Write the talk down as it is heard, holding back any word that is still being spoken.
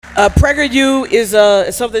PragerU is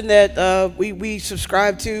something that we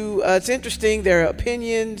subscribe to. It's interesting. Their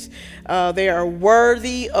opinions, they are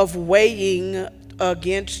worthy of weighing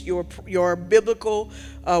against your biblical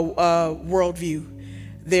worldview.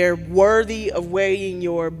 They're worthy of weighing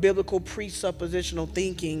your biblical presuppositional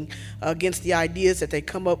thinking against the ideas that they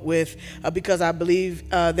come up with, because I believe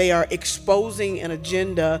they are exposing an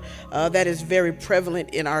agenda that is very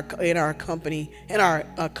prevalent in our company, in our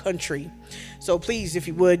country. So please, if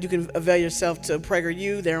you would, you can avail yourself to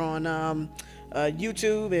PragerU. They're on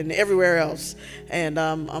YouTube and everywhere else, and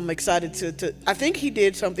I'm excited to. I think he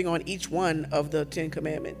did something on each one of the 10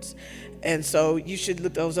 Commandments. And so you should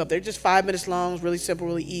look those up. They're just 5 minutes long, really simple,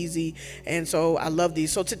 really easy. And so I love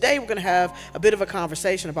these. So today we're going to have a bit of a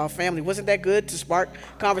conversation about family. Wasn't that good to spark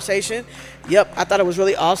conversation? Yep, I thought it was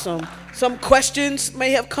really awesome. Some questions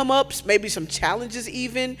may have come up, maybe some challenges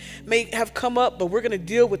even may have come up, but we're going to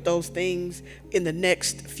deal with those things in the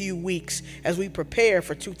next few weeks as we prepare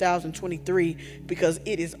for 2023, because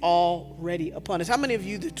it is already upon us. How many of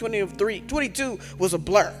you, the 22 was a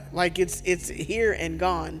blur? Like it's here and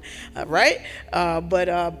gone, right? But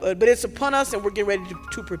it's upon us, and we're getting ready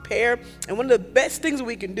to prepare. And one of the best things that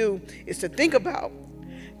we can do is to think about,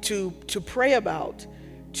 to pray about,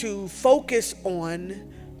 to focus on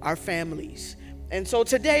our families. And so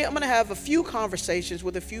today I'm going to have a few conversations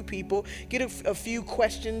with a few people, get a few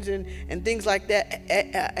questions and things like that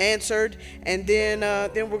answered, and then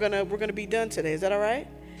we're gonna be done today. Is that all right?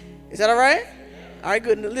 Is that all right? All right,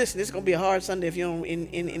 good. Now listen, this is gonna be a hard Sunday if you don't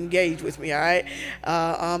engage with me. All right,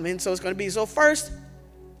 and so it's gonna be. So first,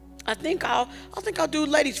 I think I'll do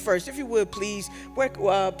ladies first, if you would, please.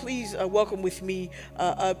 Please welcome with me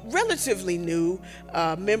a relatively new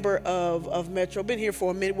member of Metro. Been here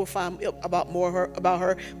for a minute. We'll find about more about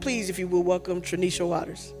her. Please, if you will, welcome Tanisha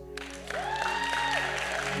Waters.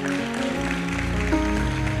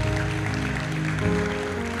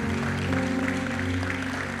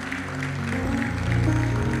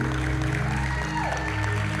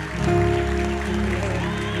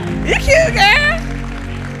 You cute, girl.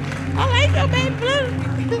 I like your baby blue.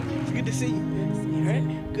 It's good to see you. All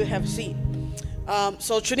right, good. Have a seat.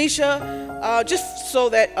 So Tranisha, just so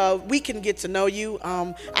that we can get to know you,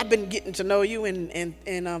 I've been getting to know you and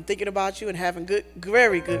thinking about you and having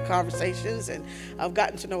very good conversations, and I've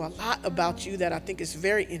gotten to know a lot about you that I think is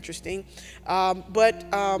very interesting. But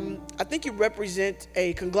I think you represent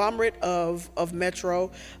a conglomerate of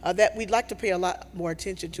Metro that we'd like to pay a lot more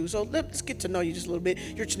attention to. So let's get to know you just a little bit.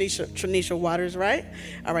 You're Tanisha Waters, right?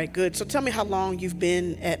 All right, good. So tell me how long you've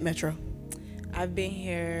been at Metro. I've been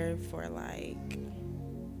here for like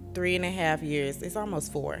 3.5 years. It's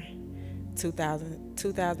almost 4.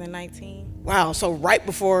 2019. Wow. So right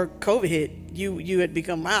before COVID hit, you had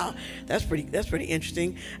become, wow, that's pretty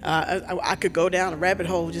interesting. I could go down a rabbit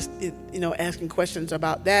hole just asking questions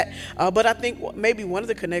about that. But I think maybe one of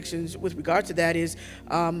the connections with regard to that is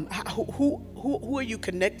who are you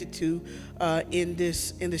connected to in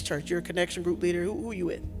this church? You're a connection group leader. Who are you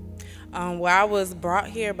with? Well, I was brought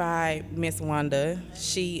here by Miss Wanda.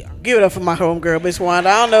 She Give it up for my homegirl, Miss Wanda.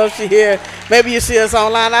 I don't know if she's here. Maybe you see us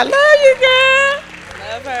online. I love you, girl.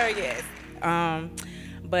 love her, yes.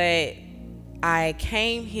 But I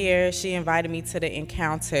came here. She invited me to the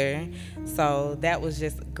encounter, so that was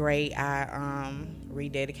just great. I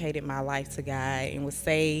rededicated my life to God and was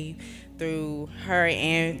saved through her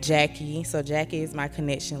and Jackie. So Jackie is my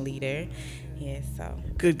connection leader. Yes, so.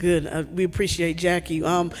 Good. We appreciate Jackie.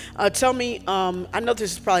 Tell me, I know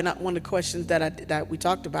this is probably not one of the questions that we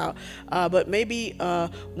talked about, but maybe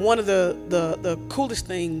one of the coolest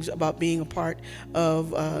things about being a part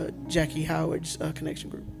of Jackie Howard's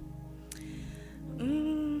connection group.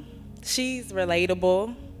 She's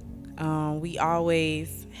relatable. We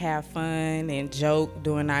always have fun and joke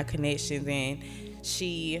during our connections, and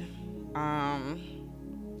she's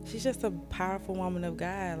just a powerful woman of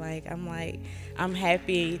God. I'm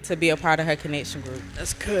happy to be a part of her connection group.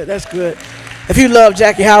 That's good. If you love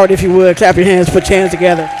Jackie Howard, if you would, clap your hands, put your hands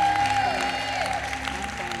together.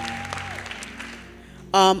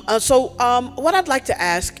 What I'd like to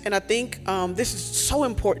ask, and I think this is so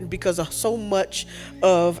important because of so much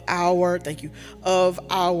of our,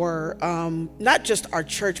 not just our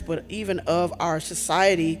church, but even of our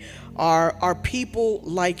society, are people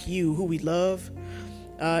like you who we love.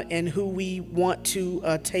 And who we want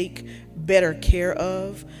to take better care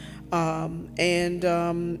of,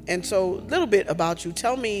 and so a little bit about you.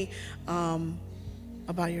 Tell me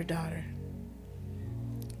about your daughter.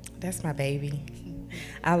 That's my baby.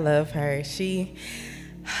 I love her. She,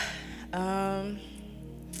 I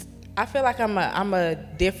feel like I'm a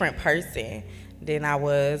different person than I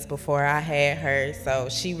was before I had her. So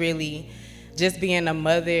she really, just being a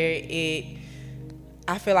mother,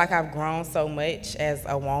 I feel like I've grown so much as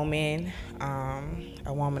a woman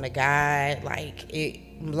of God. Like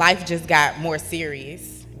life just got more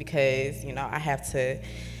serious because I have to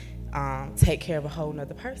take care of a whole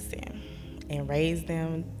nother person and raise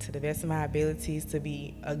them to the best of my abilities to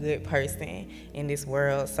be a good person in this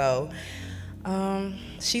world. So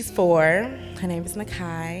she's 4. Her name is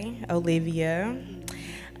Nakai Olivia.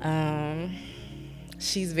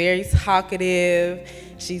 She's very talkative.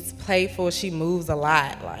 She's playful. She moves a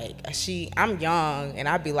lot. Like I'm young, and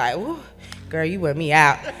I'd be like, "Ooh, girl, you wear me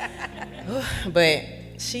out." But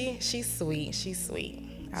she's sweet. She's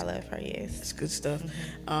sweet. I love her. Yes, it's good stuff.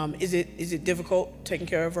 Is it difficult taking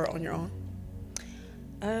care of her on your own?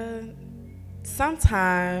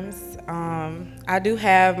 Sometimes. I do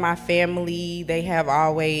have my family. They have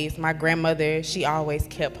always, my grandmother, she always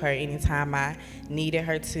kept her anytime I needed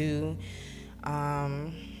her to.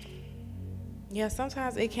 Yeah,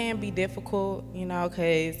 sometimes it can be difficult,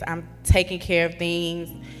 because I'm taking care of things,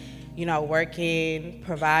 working,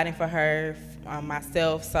 providing for her,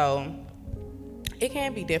 myself. So it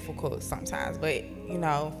can be difficult sometimes, but,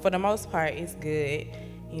 for the most part, it's good.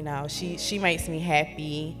 She makes me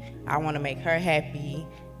happy. I want to make her happy,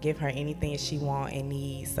 give her anything she wants and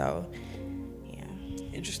needs. So, yeah.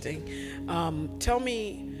 Interesting. Tell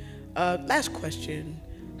me, last question,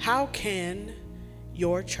 how can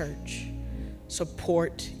your church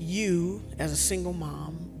support you as a single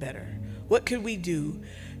mom better? What could we do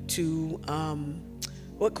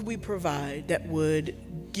what could we provide that would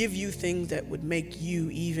give you things that would make you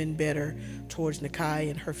even better towards Nakai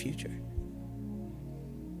and her future?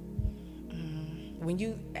 When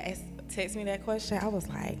you text me that question, I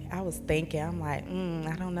was thinking, I'm like,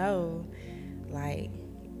 I don't know. Like,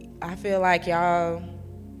 I feel like y'all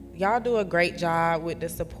do a great job with the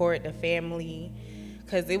support, the family,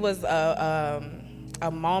 because it was a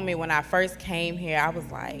moment when I first came here. I was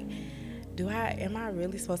like, am I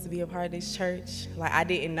really supposed to be a part of this church? Like, I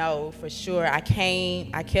didn't know for sure. I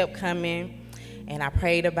kept coming, and I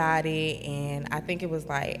prayed about it, and I think it was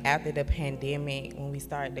like after the pandemic when we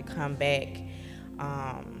started to come back.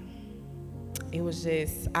 It was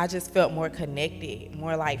I just felt more connected,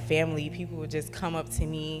 more like family. People would just come up to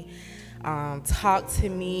me, talk to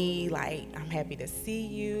me, like, I'm happy to see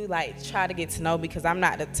you, like, try to get to know me, because I'm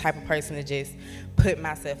not the type of person to just put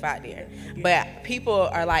myself out there. But people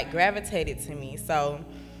are, like, gravitated to me, so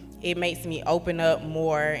it makes me open up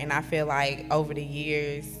more, and I feel like over the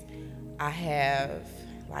years I have,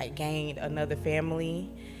 like, gained another family,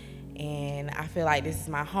 and I feel like this is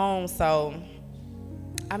my home. So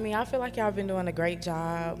I feel like y'all been doing a great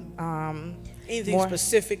job. Anything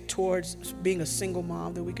specific towards being a single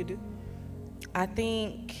mom that we could do? I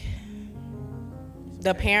think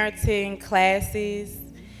the parenting classes,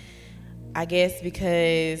 I guess,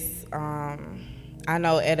 because I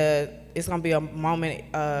know it's gonna be a moment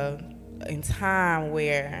in time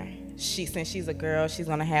where since she's a girl, she's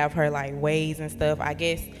gonna have her like ways and stuff. I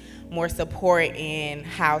guess more support in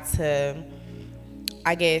how to,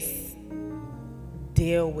 I guess,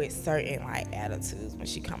 deal with certain like attitudes when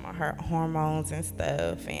she come on her hormones and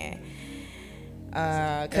stuff, and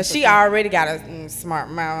cause she already got a smart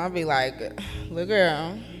mouth. I'll be like, little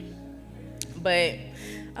girl. But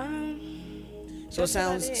so it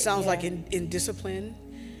sounds like in discipline.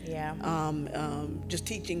 Yeah. Just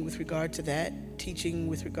teaching with regard to that, teaching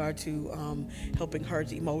with regard to helping her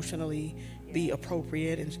to emotionally be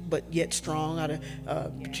appropriate but yet strong, how to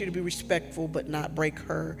she to be respectful but not break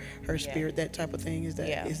her spirit, that type of thing. Is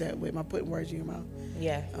that way? Am I putting words in your mouth?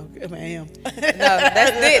 Yeah. Okay, I am. No,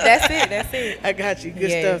 that's it. I got you.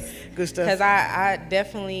 Good stuff. Because I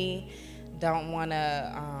definitely don't want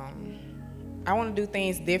to. I want to do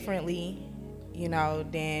things differently,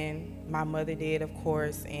 than my mother did, of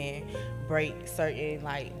course, and break certain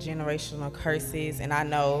like generational curses. And I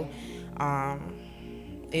know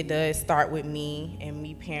it does start with me and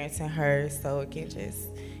me parenting her, so it can just,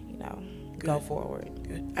 go forward.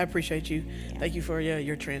 Good. I appreciate you. Yeah. Thank you for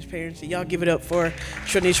your transparency. Y'all give it up for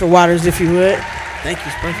Shanisha Waters, if you would. Thank you.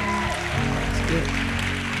 It's perfect. That's good.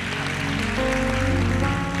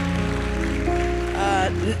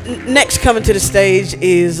 Next coming to the stage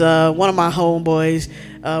is one of my homeboys,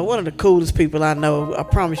 one of the coolest people I know. I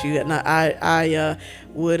promise you. And I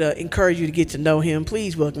would encourage you to get to know him.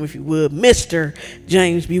 Please welcome, if you would, Mr.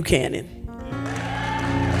 James Buchanan.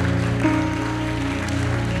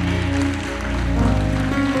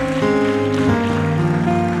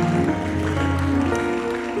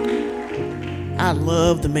 I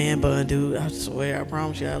love the man bun, dude. I swear, I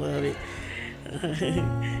promise you, I love it.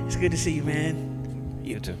 It's good to see you, man.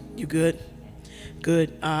 You too. You good?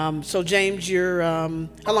 Good. So James, you're how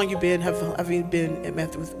long you been? Have you been at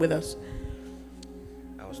Meth with us?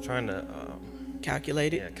 I was trying to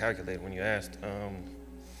Calculate it. calculate when you asked.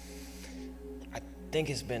 I think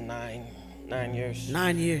it's been 9 years.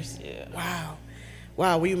 9 years. Yeah. Wow.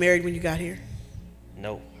 Wow. Were you married when you got here?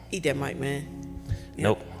 Nope. Eat that mic, man. Yeah.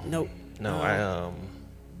 Nope. Nope. No,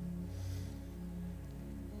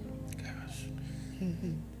 gosh,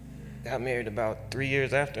 got married about 3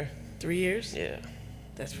 years after. 3 years. Yeah.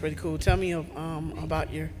 That's pretty cool. Tell me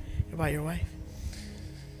about your wife.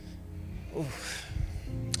 Oof.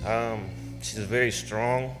 She's a very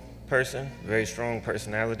strong person, very strong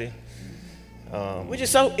personality. Which is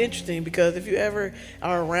so interesting because if you ever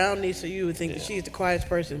are around Nisa, you would think that she's the quietest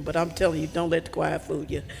person. But I'm telling you, don't let the quiet fool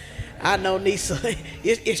you. I know Nisa.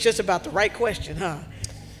 It's just about the right question, huh?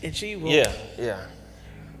 And she will. Yeah,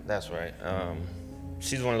 that's right.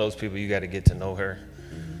 She's one of those people you got to get to know her.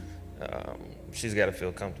 She's got to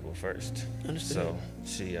feel comfortable first. Understood. So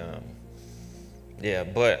she, yeah.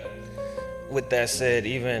 But with that said,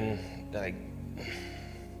 even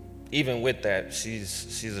with that,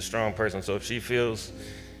 she's a strong person. So if she feels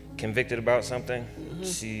convicted about something,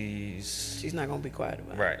 she's not gonna be quiet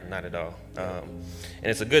about it. Right, not at all. And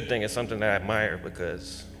it's a good thing. It's something that I admire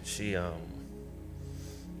because she's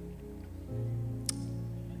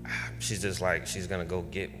just like she's gonna go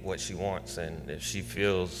get what she wants, and if she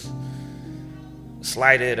feels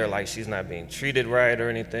slighted or like she's not being treated right or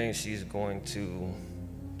anything, she's going to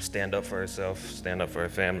stand up for herself, stand up for her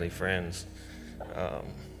family, friends.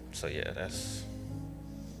 So yeah, that's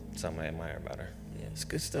something I admire about her. Yeah, it's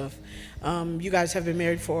good stuff. You guys have been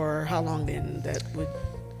married for how long then? That would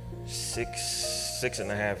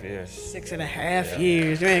 6.5 years. 6.5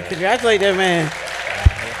 years, man. Congratulate that man.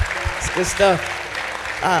 It's good stuff.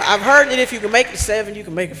 I've heard that if you can make it 7, you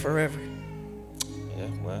can make it forever. Yeah,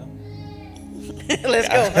 well. Let's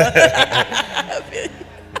go.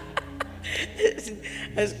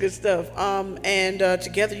 That's good stuff. And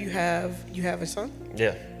together you have a son?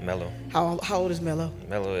 Yeah, Mello. How old is Mello?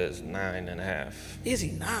 Mello is 9.5. Is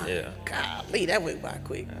he 9? Yeah. Golly, that went by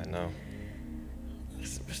quick. I know.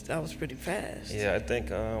 That was pretty fast. Yeah, I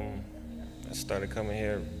think I started coming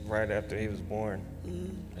here right after he was born.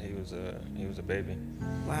 He was a baby.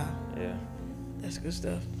 Wow. Yeah. That's good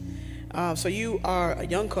stuff. So you are a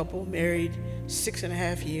young couple, married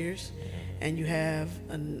 6.5 years, and you have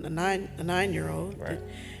a 9-year-old. Right.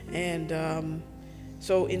 And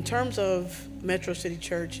so in terms of Metro City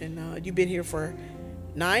Church, and you've been here for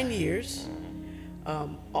 9 years. I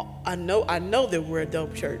know that we're a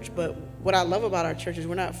dope church, but what I love about our church is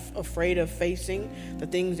we're not afraid of facing the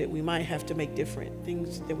things that we might have to make different,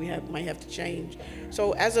 things that we might have to change.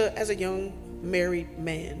 So as a young married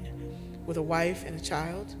man with a wife and a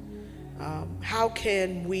child, how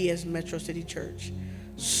can we as Metro City Church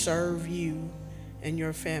serve you and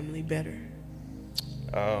your family better?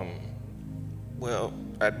 Well,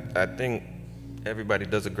 I think everybody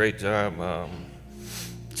does a great job,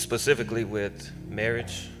 specifically with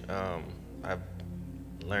marriage. I've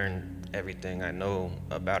learned everything I know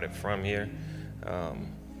about it from here.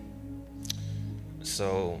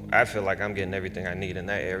 So I feel like I'm getting everything I need in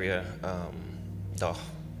that area.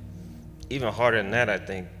 Even harder than that, I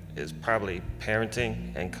think, is probably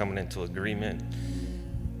parenting and coming into agreement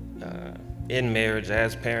in marriage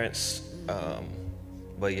as parents.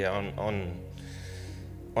 But yeah, on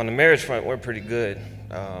the marriage front, we're pretty good.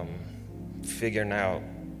 Figuring out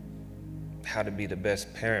how to be the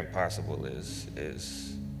best parent possible is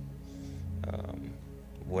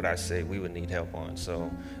what I say we would need help on.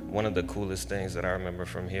 So one of the coolest things that I remember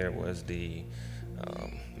from here was the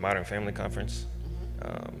Modern Family Conference.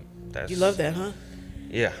 You love that, huh?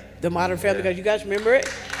 Yeah. The Modern Family Conference. You guys remember it?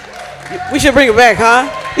 We should bring it back, huh?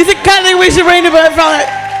 You kind of think we should bring it back?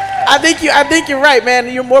 I think you're right, man.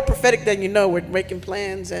 You're more prophetic than you know. We're making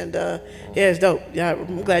plans, and yeah, it's dope. Yeah,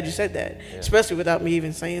 I'm glad you said that, especially without me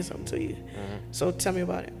even saying something to you. So tell me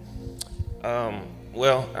about it.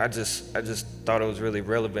 Well, I just thought it was really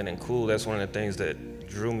relevant and cool. That's one of the things that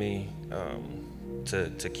drew me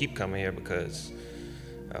to keep coming here, because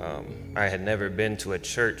I had never been to a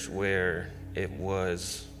church where it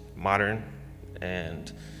was modern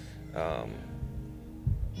and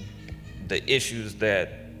the issues that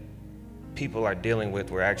people are dealing with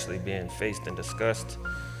were actually being faced and discussed.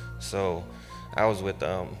 So I was with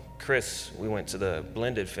Chris. We went to the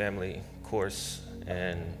blended family course,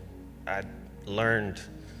 and I learned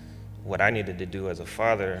what I needed to do as a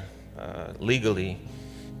father legally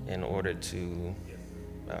in order to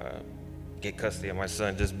get custody of my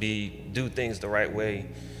son, just do things the right way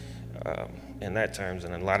in that terms.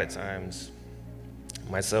 And a lot of times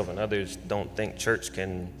myself and others don't think church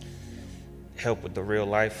can help with the real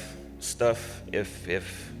life stuff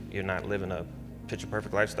if you're not living a picture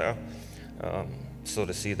perfect lifestyle. So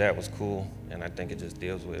to see that was cool, and I think it just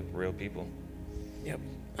deals with real people. Yep,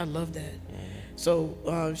 I love that.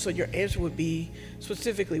 So, so your answer would be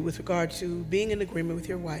specifically with regard to being in agreement with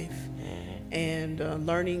your wife and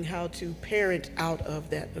learning how to parent out of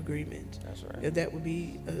that agreement. That's right. That would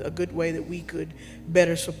be a good way that we could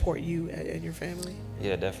better support you and your family.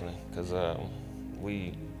 Yeah, definitely, because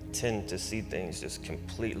we tend to see things just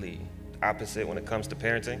completely opposite when it comes to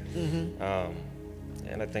parenting.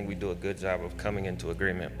 And I think we do a good job of coming into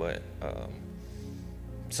agreement, but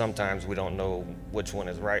sometimes we don't know which one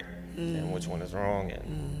is right and which one is wrong,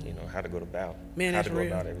 and you know how to go about Man, how that's to go real.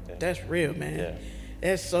 about everything. That's real, man. Yeah.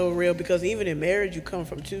 That's so real, because even in marriage, you come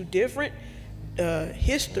from two different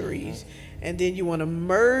histories, and then you want to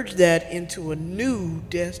merge that into a new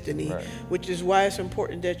destiny, Right. which is why it's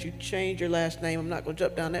important that you change your last name. I'm not going to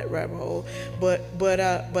jump down that rabbit hole, but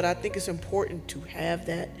I think it's important to have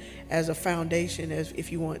that as a foundation, as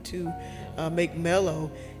if you want to make Mello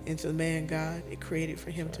into the man God it created for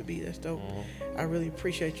him to be. That's dope. I really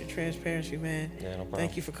appreciate your transparency, man. Yeah, no problem.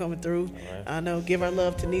 Thank you for coming through. right. I know, give our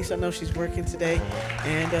love to Nisa. I know she's working today,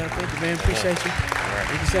 and thank you, man. Appreciate you.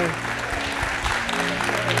 Thank you, sir.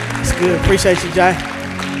 It's good. Appreciate you, Jai.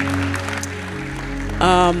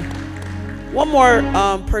 One more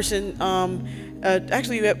person.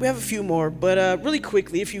 Actually, we have a few more, but really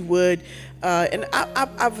quickly, if you would. And I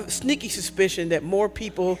have a sneaky suspicion that more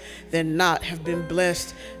people than not have been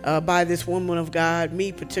blessed by this woman of God,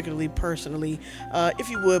 me particularly personally. If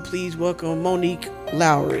you would, please welcome Monique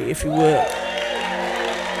Lowry, if you would.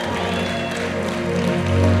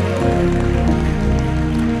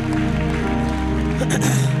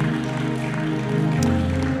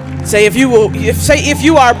 Say if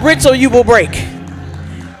you are brittle, you will break.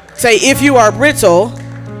 Say if you are brittle,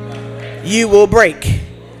 you will break.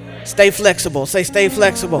 Stay flexible. Say stay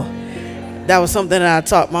flexible. That was something that I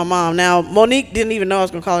taught my mom. Now, Monique didn't even know I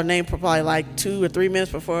was going to call her name for probably like 2 or 3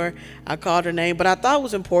 minutes before I called her name. But I thought it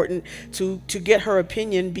was important to get her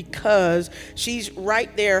opinion, because she's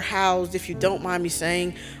right there housed, if you don't mind me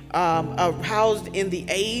saying, housed in the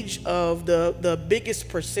age of the biggest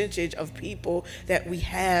percentage of people that we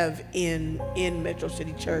have in Metro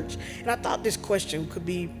City Church. And I thought this question could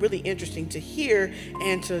be really interesting to hear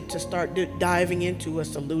and to start diving into a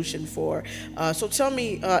solution for. So tell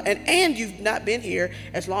me, and you've not been here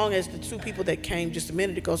as long as the 2 people that came just a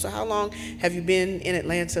minute ago. So how long have you been in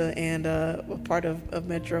Atlanta and a part of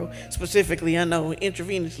Metro specifically? I know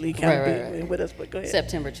intravenously kind of been with us, but go ahead.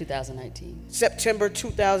 September 2019. September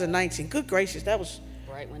 2019. Good gracious, that was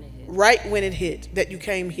Right when it hit. right when it hit that you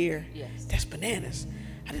came here. Yes. That's bananas.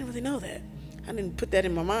 I didn't really know that. I didn't put that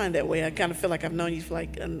in my mind that way. I kind of feel like I've known you for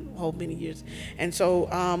like a whole many years. And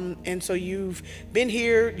so you've been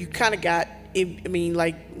here. You kind of got, I mean,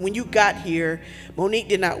 like when you got here, Monique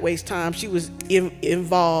did not waste time. She was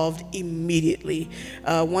involved immediately.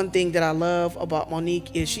 One thing that I love about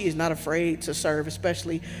Monique is she is not afraid to serve,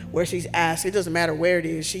 especially where she's asked. It doesn't matter where it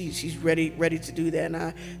is. She's ready to do that, and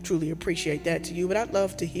I truly appreciate that to you. But I'd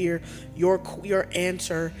love to hear your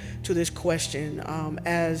answer to this question.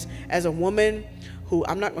 As a woman who,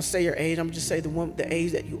 I'm not going to say your age, I'm going to just say the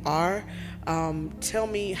age that you are. Tell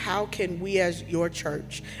me, how can we as your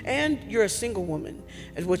church, and you're a single woman,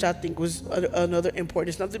 which I think was another important.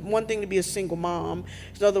 It's not one thing to be a single mom.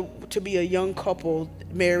 It's another to be a young couple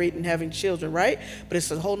married and having children, right? But it's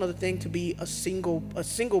a whole other thing to be a single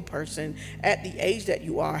person at the age that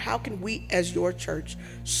you are. How can we as your church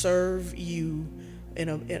serve you in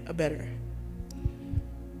a better?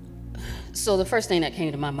 So the first thing that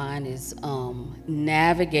came to my mind is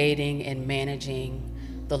navigating and managing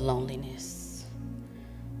the loneliness.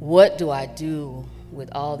 What do I do with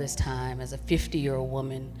all this time as a 50-year-old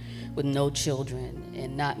woman with no children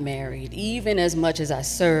and not married? Even as much as I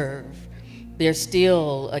serve, there's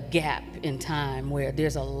still a gap in time where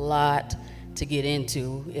there's a lot to get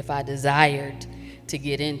into if I desired to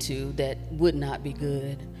get into that would not be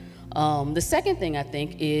good. The second thing I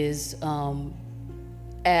think is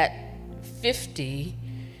at 50,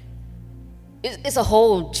 it's a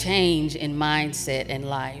whole change in mindset and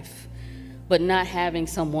life, but not having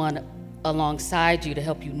someone alongside you to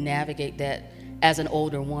help you navigate that as an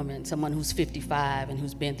older woman, someone who's 55 and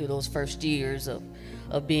who's been through those first years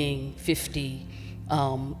of being 50,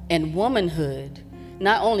 and womanhood,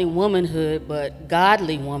 not only womanhood, but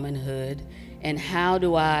godly womanhood, and how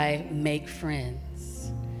do I make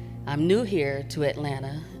friends? I'm new here to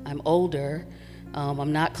Atlanta, I'm older,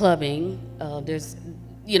 I'm not clubbing, there's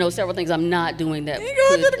several things I'm not doing that. You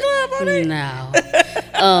going to the club, honey? No.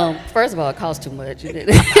 First of all, it costs too much.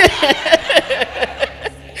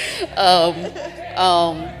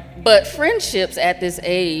 But friendships at this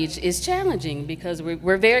age is challenging because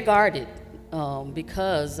we're very guarded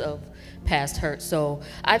because of past hurt. So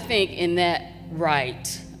I think in that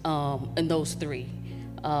in those three,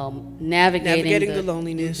 navigating the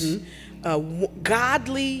loneliness,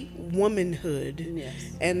 godly womanhood, Yes.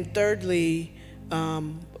 and thirdly,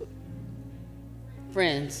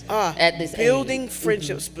 friends at this building age.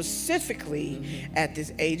 friendships specifically at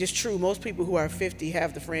this age. It's true. Most people who are 50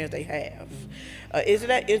 have the friends they have. Isn't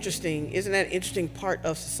that interesting? Isn't that an interesting part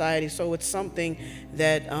of society? So it's something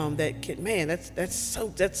that that's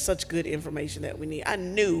such good information that we need. I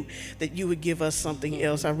knew that you would give us something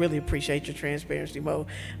else. I really appreciate your transparency, Mo.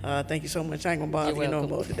 Thank you so much. I ain't gonna bother you no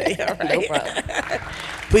more today. All right. No problem.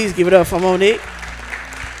 Please give it up for Monique.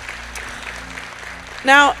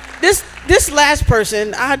 Now, this last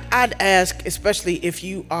person, I'd ask, especially if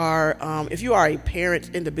you are a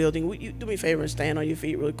parent in the building, would you do me a favor and stand on your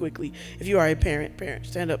feet really quickly? If you are a parent,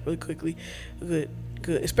 stand up really quickly. Good.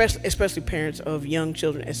 Especially parents of young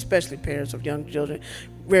children,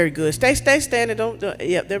 Very good. Stay standing. Don't.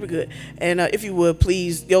 Yep, there we good. And if you would,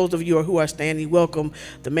 please, those of you who are standing, welcome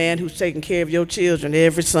the man who's taking care of your children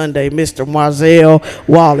every Sunday, Mr. Marzel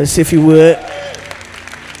Wallace, if you would.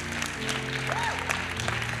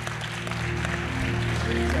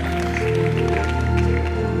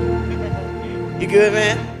 You good,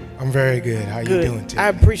 man? I'm very good. How Good. you doing today? I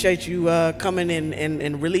appreciate you coming in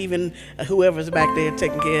and relieving whoever's back there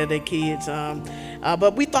taking care of their kids.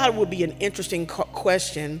 But we thought it would be an interesting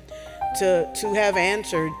question to have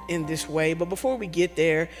answered in this way. But before we get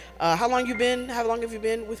there, how long have you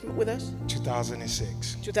been with us?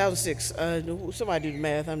 2006. 2006. Somebody do the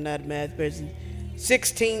math. I'm not a math person.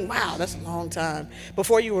 16. Wow, that's a long time.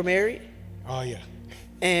 Before you were married? Oh, yeah.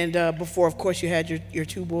 And before, of course, you had your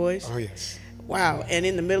two boys? Oh, yes. Wow. And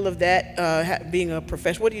in the middle of that, being a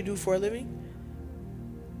professional, what do you do for a living?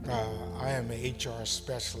 I am an HR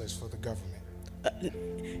specialist for the government.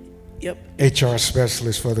 Yep. HR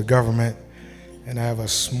specialist for the government, and I have a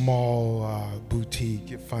small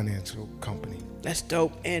boutique financial company. That's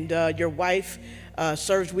dope. And your wife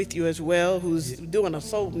serves with you as well, who's doing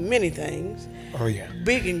so many things. Oh, yeah.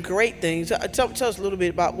 Big and great things. Tell us a little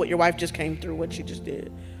bit about what your wife just came through, what she just did.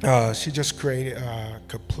 She just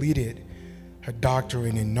completed her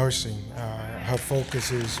doctorate in nursing. Her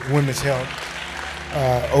focus is women's health,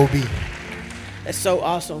 OB. That's so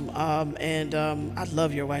awesome. I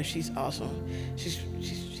love your wife. She's awesome. She's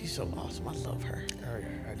so awesome. I love her. Oh,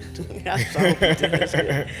 yeah, I do too. I so hope you do. That's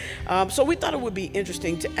good. So we thought it would be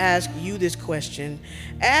interesting to ask you this question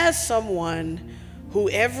as someone who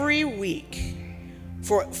every week,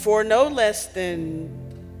 for no less than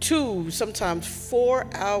 2, sometimes 4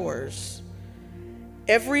 hours,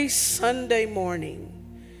 every Sunday morning,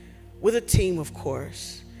 with a team, of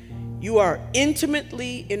course, you are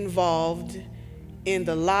intimately involved in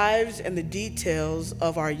the lives and the details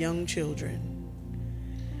of our young children.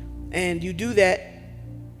 And you do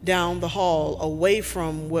that down the hall, away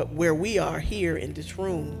from where we are here in this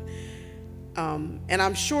room. And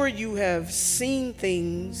I'm sure you have seen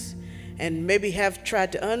things and maybe have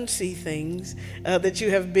tried to unsee things that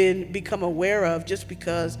you have become aware of just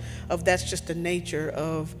because of that's just the nature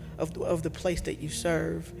of the place that you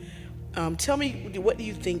serve. Tell me, what do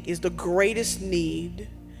you think is the greatest need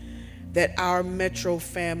that our metro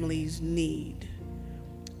families need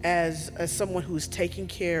as someone who's taking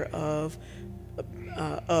care of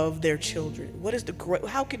their children?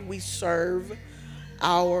 How can we serve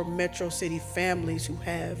our metro city families who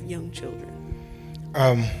have young children?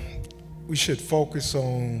 We should focus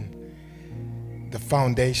on the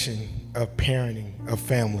foundation of parenting, of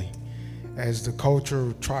family. As the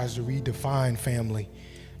culture tries to redefine family,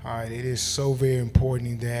 it is so very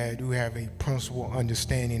important that we have a principal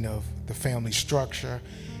understanding of the family structure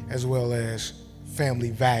as well as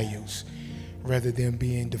family values, rather than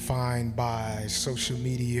being defined by social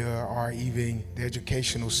media or even the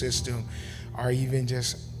educational system or even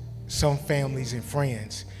just some families and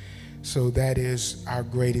friends. So that is our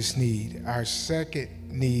greatest need. Our second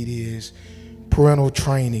need is parental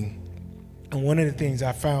training. And one of the things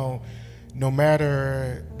I found, no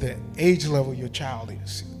matter the age level your child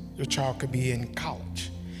is, your child could be in college,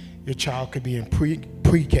 your child could be in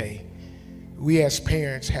pre-K. We as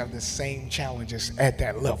parents have the same challenges at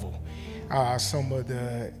that level. Some of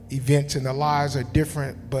the events in the lives are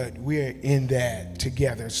different, but we're in that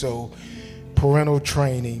together. So parental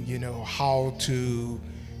training, how to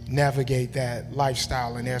navigate that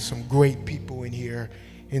lifestyle, and there's some great people in here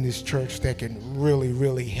in this church that can really,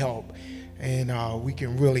 really help. and we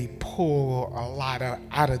can really pull a lot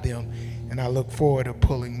out of them, and I look forward to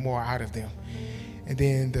pulling more out of them. And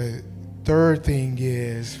then the third thing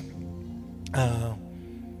is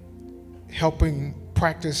helping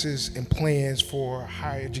practices and plans for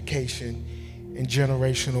higher education and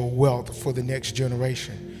generational wealth for the next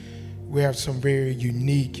generation. We have some very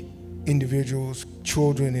unique individuals,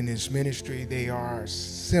 children in this ministry. They are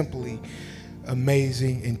simply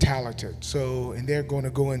amazing and talented. So, and they're going to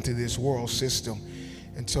go into this world system.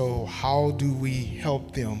 And so how do we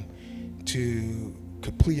help them to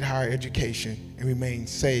complete higher education and remain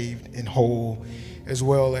saved and whole, as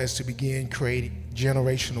well as to begin creating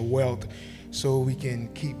generational wealth so we can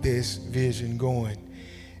keep this vision going?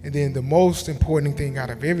 And then the most important thing out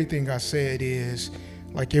of everything I said is,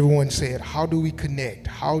 like everyone said, how do we connect?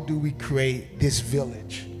 How do we create this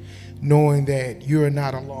village, knowing that you're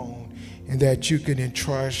not alone and that you can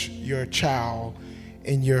entrust your child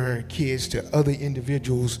and your kids to other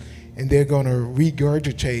individuals, and they're going to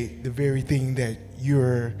regurgitate the very thing that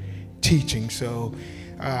you're teaching. So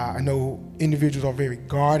I know individuals are very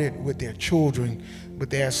guarded with their children, but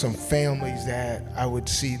there are some families that I would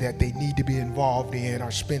see that they need to be involved in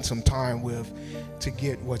or spend some time with to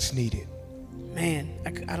get what's needed. Man,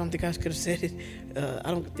 I don't think I could have said it. I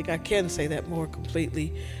don't think I can say that more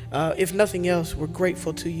completely. If nothing else, we're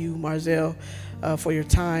grateful to you, Marzell, for your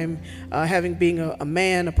time, being a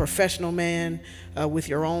man, a professional man, with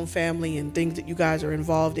your own family and things that you guys are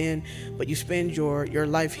involved in, but you spend your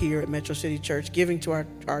life here at Metro City Church, giving to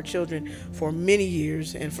our children for many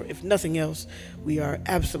years, and if nothing else, we are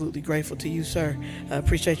absolutely grateful to you, sir. I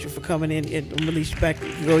appreciate you for coming in and release you back.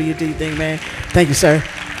 Go you do your thing, man. Thank you, sir.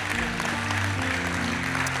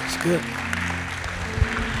 It's good.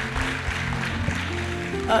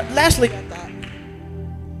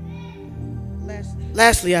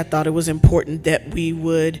 Lastly, I thought it was important that we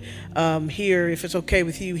would hear, if it's okay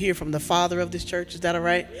with you, hear from the father of this church. Is that all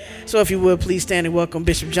right? So if you would, please stand and welcome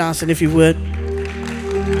Bishop Johnson, if you would.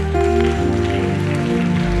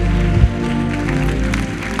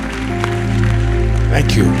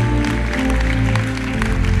 Thank you.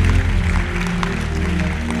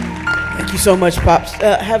 Thank you so much, Pops.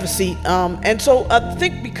 Have a seat. And so I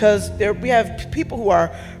think because we have people who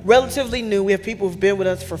are relatively new, we have people who've been with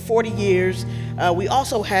us for 40 years. We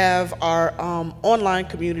also have our online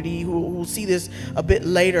community who will see this a bit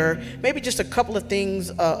later. Maybe just a couple of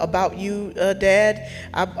things about you, Dad.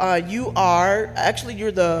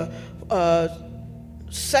 You're the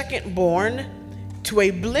second born to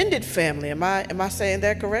a blended family. Am I saying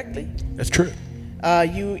that correctly? That's true.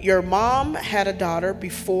 Your mom had a daughter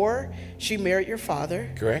before she married your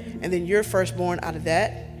father. Correct. And then you're firstborn out of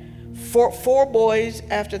that. Four boys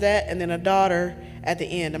after that, and then a daughter at the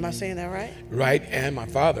end. Am I saying that right? Right, and my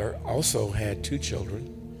father also had two children.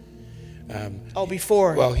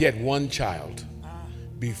 Before. Well, he had one child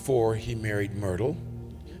before he married Myrtle,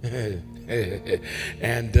 and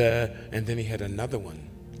then he had another one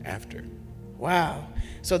after. Wow.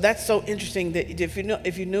 So that's so interesting that if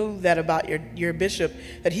you knew that about your bishop,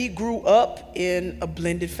 that he grew up in a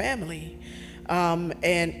blended family,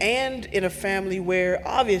 and in a family where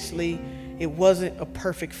obviously it wasn't a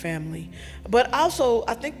perfect family. But also,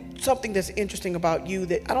 I think something that's interesting about you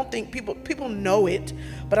that I don't think people know it,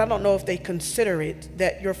 but I don't know if they consider it,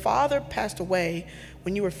 that your father passed away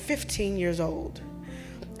when you were 15 years old,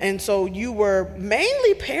 and so you were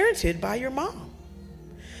mainly parented by your mom.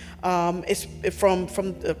 It's from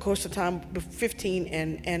of course the time 15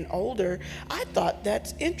 and older. I thought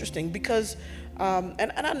that's interesting because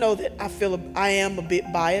and I know that I am a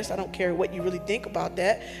bit biased. I don't care what you really think about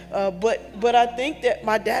that, but I think that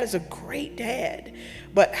my dad is a great dad.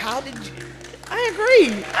 But how did you? I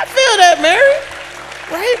agree. I feel that, Mary,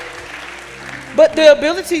 right? But the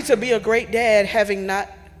ability to be a great dad, having not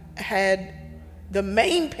had the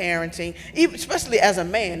main parenting, especially as a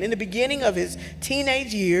man, in the beginning of his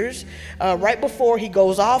teenage years, right before he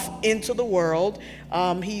goes off into the world,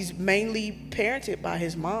 he's mainly parented by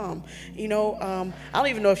his mom. I don't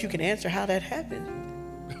even know if you can answer how that happened.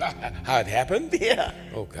 How it happened? Yeah.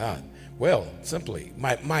 Oh, God. Well, simply,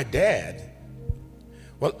 my dad,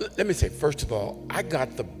 well, let me say, first of all, I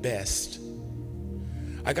got the best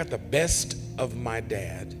of my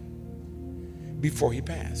dad before he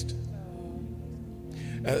passed.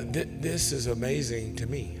 This is amazing to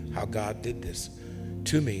me, how God did this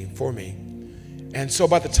to me, for me. And so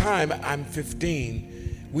by the time I'm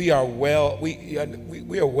 15, we are well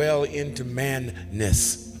into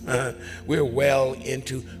manness. We're well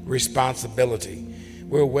into responsibility.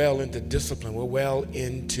 We're well into discipline. We're well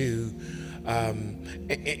into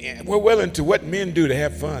what men do to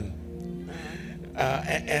have fun.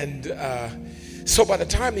 So by the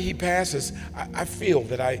time that he passes, I feel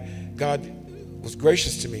that God was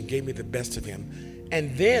gracious to me and gave me the best of him.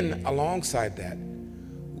 And then alongside that,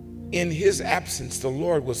 in his absence, the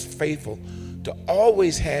Lord was faithful to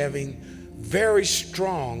always having very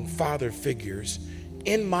strong father figures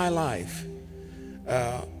in my life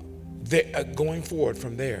going forward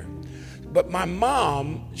from there. But my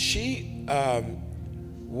mom, she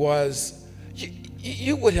was,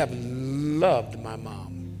 you would have loved my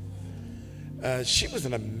mom. She was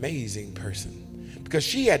an amazing person because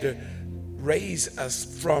she had to raise us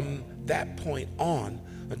from that point on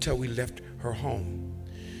until we left her home.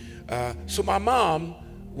 So my mom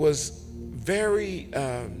was very,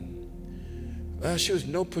 she was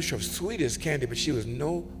no pushover, sweet as candy, but she was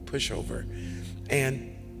no pushover.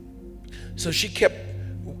 And so she kept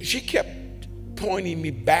pointing me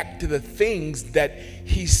back to the things that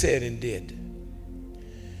he said and did.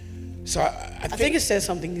 So I think it says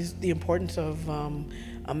something, is the importance of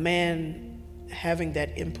a man having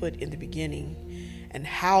that input in the beginning and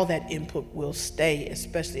how that input will stay,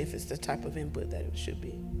 especially if it's the type of input that it should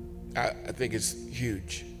be. I think it's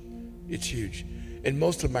huge. It's huge. And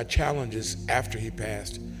most of my challenges after he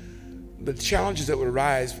passed, the challenges that would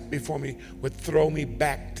arise before me would throw me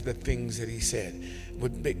back to the things that he said,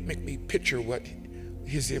 would make me picture what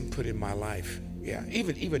his input in my life. Yeah,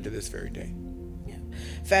 even to this very day. Yeah.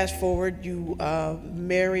 Fast forward, you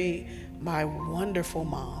marry my wonderful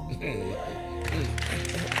mom.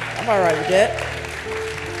 I'm all right with that.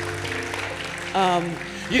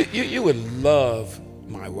 You would love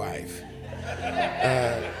my wife.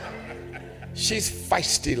 She's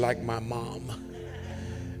feisty like my mom.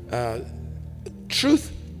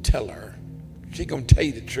 Truth teller. She gonna tell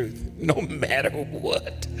you the truth no matter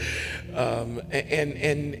what. And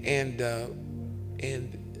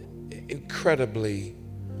incredibly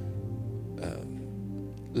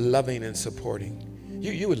loving and supporting.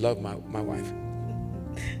 You would love my wife.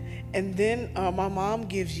 And then my mom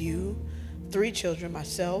gives you 3 children,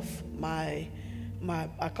 myself, I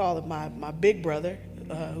call it my big brother,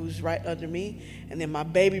 who's right under me, and then my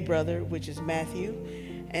baby brother, which is Matthew.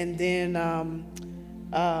 And then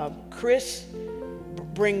Chris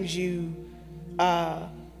brings you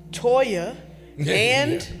Toya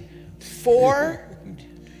and four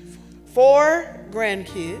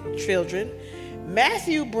children.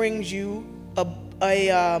 Matthew brings you a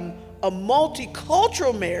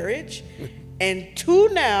multicultural marriage, and 2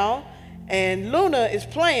 now. And Luna is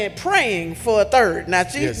praying for a 3rd. Now,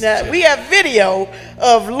 we have video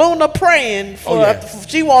of Luna praying for.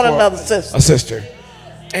 She wants another sister. A sister,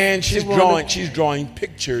 and she's drawing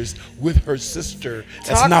pictures with her sister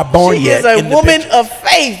that's not born yet. She is a woman of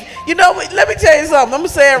faith. You know, let me tell you something. I'm gonna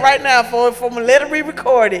say it right now for I'm gonna let it be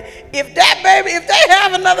recorded. If they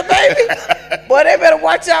have another baby, boy, they better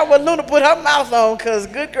watch out what Luna put her mouth on, because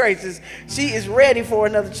good gracious, she is ready for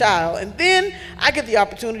another child. And then I get the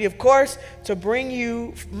opportunity, of course, to bring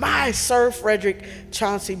you my Sir Frederick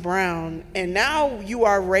Chauncey Brown, and now you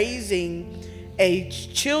are raising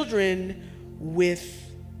children with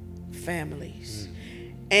families.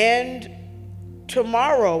 And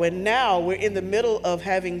tomorrow and now we're in the middle of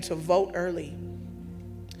having to vote early.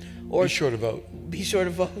 Or be sure to vote. Be sure to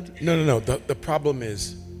vote. No. The problem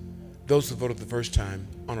is those who voted the first time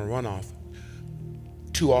on a runoff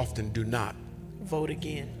too often do not vote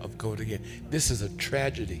again. This is a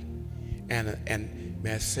tragedy. And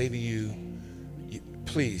may I say to you,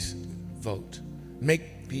 please vote.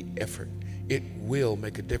 Make the effort. It will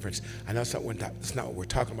make a difference. I know it's not what we're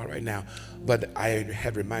talking about right now, but I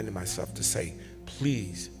had reminded myself to say,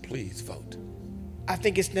 please vote. I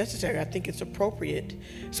think it's necessary. I think it's appropriate,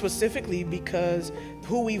 specifically because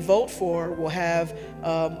who we vote for will have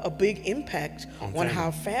a big impact on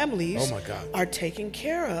how families are taken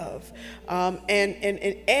care of. And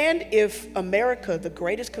if America, the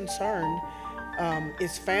greatest concern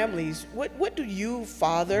is families, what do you,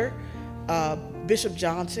 Father, Bishop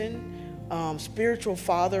Johnson, spiritual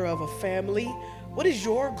father of a family, what is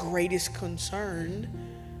your greatest concern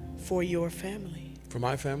for your family? For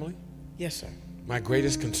my family? Yes, sir. My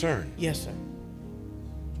greatest concern? Yes, sir.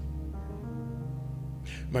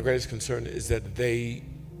 My greatest concern is that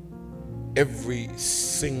every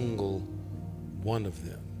single one of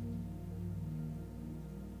them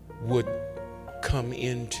would come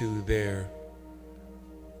into their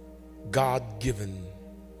God-given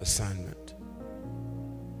assignment,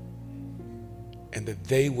 and that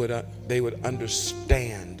they would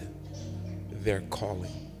understand their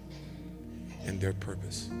calling and their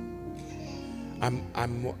purpose. I'm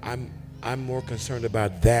more concerned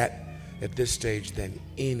about that at this stage than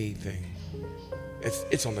anything.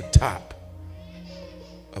 It's on the top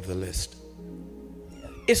of the list.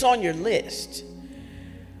 It's on your list.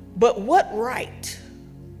 But what right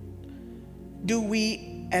do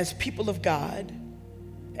we, as people of God,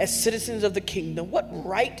 as citizens of the kingdom, what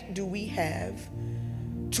right do we have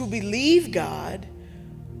to believe God,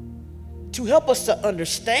 to help us to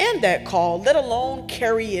understand that call, let alone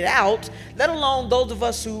carry it out, let alone those of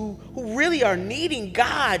us who really are needing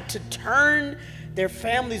God to turn their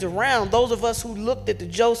families around, those of us who looked at the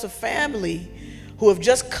Joseph family, who have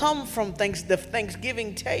just come from the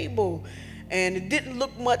Thanksgiving table, and it didn't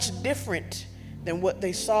look much different than what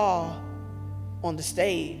they saw on the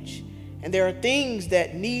stage. And there are things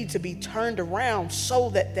that need to be turned around so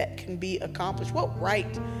that that can be accomplished. What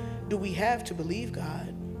right do we have to believe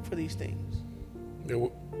God for these things?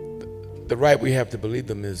 The right we have to believe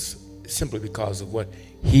them is simply because of what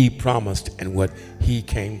he promised and what he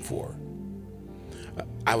came for.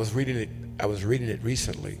 I was reading it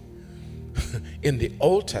recently. In the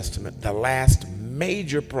Old Testament, the last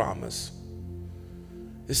major promise,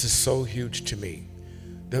 this is so huge to me.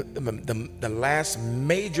 The last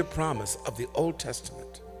major promise of the Old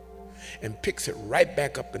Testament, and picks it right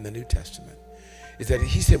back up in the New Testament, is that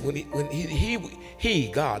he said when he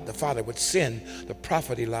God the Father would send the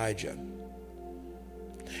prophet Elijah,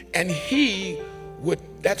 and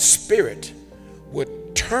that spirit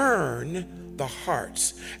would turn the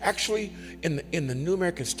hearts. Actually, in the New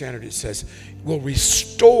American Standard, it says will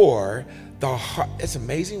restore the heart. It's an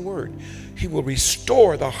amazing word. He will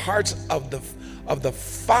restore the hearts of the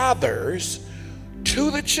fathers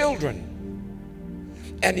to the children,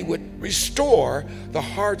 and he would restore the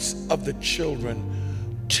hearts of the children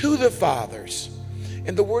to the fathers.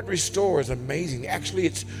 And the word restore is amazing. Actually,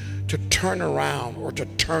 it's to turn around, or to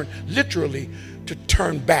turn, literally to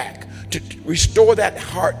turn back, to restore that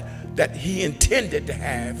heart that he intended to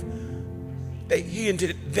have, that he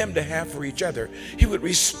intended them to have for each other. He would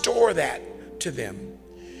restore that to them.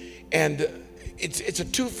 And it's a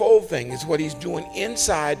twofold thing. It's what he's doing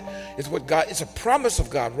inside. It's a promise of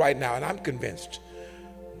God right now. And I'm convinced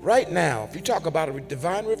right now, if you talk about a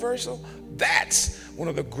divine reversal, that's one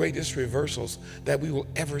of the greatest reversals that we will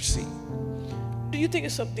ever see. Do you think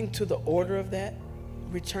it's something to the order of that?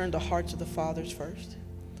 Return the hearts of the fathers first?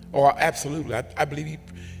 Oh, absolutely. I believe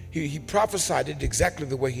he prophesied it exactly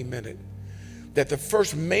the way he meant it. That the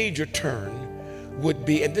first major turn would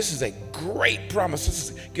be, and this is a great promise,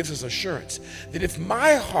 this gives us assurance, that if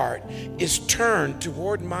my heart is turned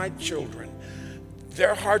toward my children,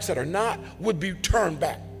 their hearts that are not would be turned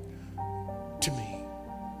back to me.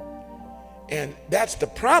 And that's the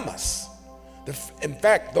promise. In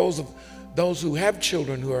fact, those who have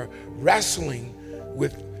children who are wrestling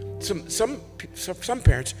with some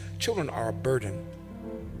parents, children are a burden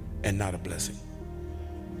and not a blessing.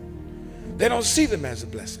 They don't see them as a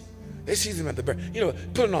blessing. They see them as the burden. You know,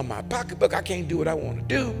 putting on my pocketbook, I can't do what I want to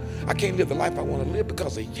do. I can't live the life I want to live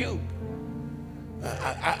because of you.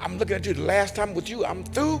 I'm looking at you the last time with you, I'm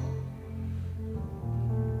through.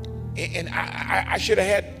 And I should have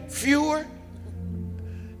had fewer.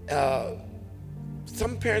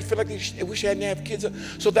 Some parents feel like they wish they hadn't had kids.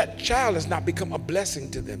 So that child has not become a blessing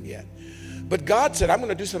to them yet. But God said, I'm going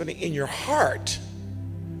to do something in your heart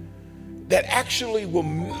that actually will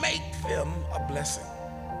make them a blessing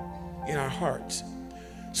in our hearts.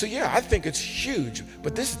 So yeah, I think it's huge,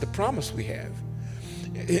 but this is the promise we have.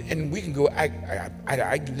 And we can go,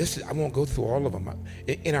 listen, I won't go through all of them.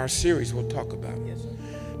 In our series, we'll talk about it. Yes, sir.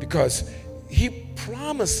 Because he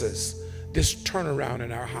promises this turnaround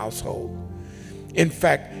in our household. In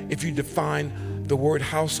fact, if you define the word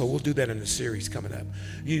household, we'll do that in the series coming up.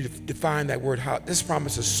 You define that word house. This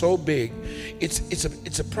promise is so big.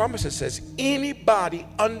 It's a promise that says, anybody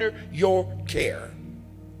under your care,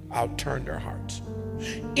 I'll turn their hearts.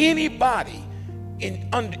 Anybody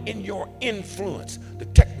in your influence, the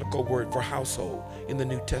technical word for household in the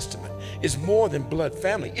New Testament, is more than blood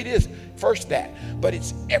family. It is first that, but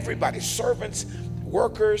it's everybody, servants,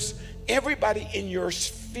 workers, everybody in your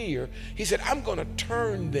sphere. He said, I'm going to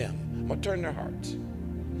turn them. I'm going to turn their hearts.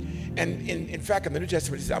 And in fact, in the New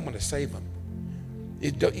Testament, he said, I'm going to save them.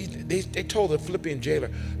 They told the Philippian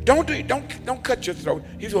jailer, don't cut your throat.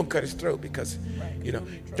 He's going to cut his throat because,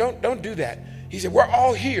 don't do that. He said, we're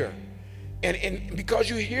all here. And because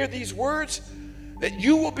you hear these words, that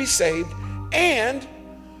you will be saved, and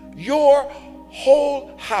your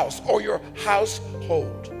whole house, or your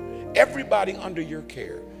household, everybody under your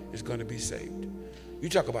care is going to be saved. You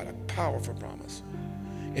talk about a powerful promise.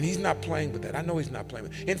 And he's not playing with that. I know he's not playing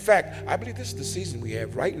with it. In fact, I believe this is the season we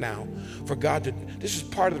have right now for God to, this is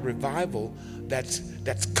part of the revival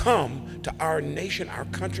that's come to our nation, our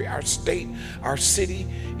country, our state, our city,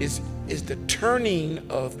 is the turning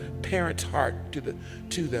of parents' heart to the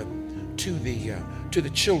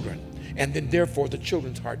children, and then therefore the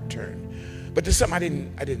children's heart turn. But there's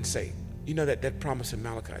something I didn't say. You know that promise in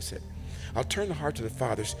Malachi said, I'll turn the hearts of the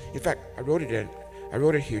fathers. In fact, I wrote it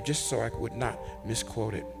here just so I would not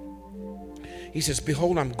misquote it. He says,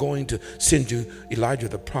 behold, I'm going to send you Elijah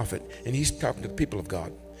the prophet. And he's talking to the people of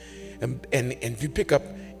God. And if you pick up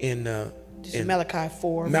in Malachi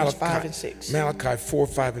 4, verse 5 and 6. Malachi 4,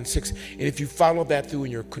 5, and 6. And if you follow that through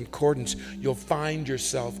in your concordance, you'll find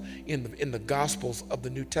yourself in the Gospels of the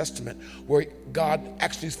New Testament, where God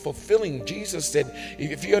actually is fulfilling. Jesus said,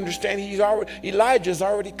 if you understand, Elijah's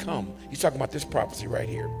already come. He's talking about this prophecy right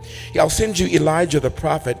here. I'll send you Elijah the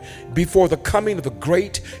prophet before the coming of the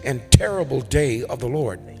great and terrible day of the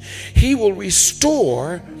Lord. He will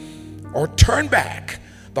restore or turn back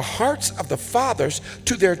the hearts of the fathers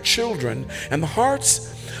to their children, and the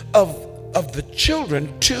hearts of the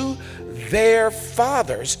children to their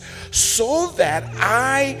fathers, so that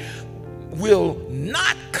I will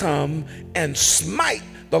not come and smite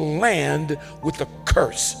the land with a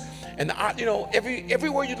curse. And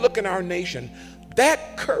everywhere you look in our nation,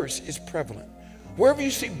 that curse is prevalent. Wherever you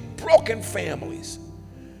see broken families,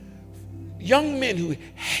 young men who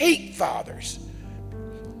hate fathers,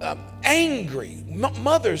 angry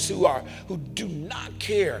mothers who do not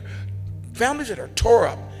care, families that are tore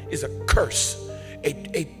up, is a curse.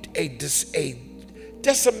 A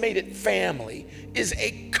decimated family is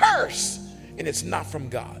a curse, and it's not from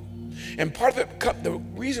God. And part of it, the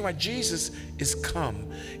reason why Jesus is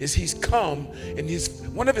come is he's come, and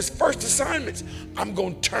one of his first assignments, I'm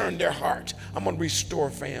going to turn their heart. I'm going to restore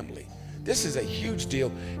family. This is a huge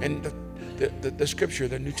deal, and the scripture,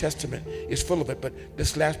 the New Testament, is full of it. But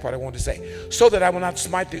this last part I want to say, so that I will not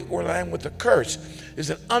smite the land with a curse, is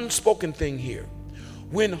an unspoken thing here.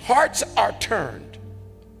 When hearts are turned,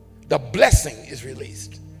 the blessing is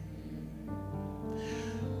released.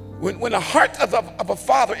 When the heart of a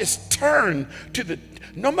father is turned to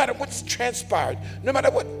no matter what's transpired, no matter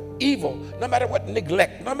what evil, no matter what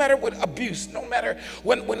neglect, no matter what abuse, no matter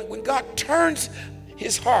when God turns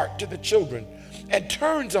his heart to the children and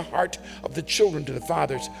turns the heart of the children to the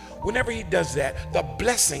fathers, whenever he does that, the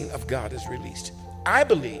blessing of God is released. I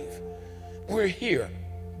believe we're here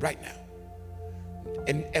right now,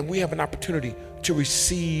 and we have an opportunity to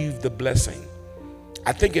receive the blessing.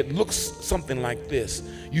 I think it looks something like this.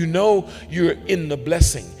 You know you're in the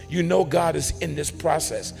blessing. You know God is in this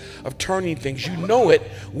process of turning things. You know it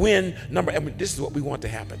when this is what we want to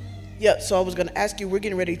happen. Yeah, so I was going to ask you, we're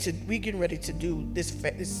getting ready to do this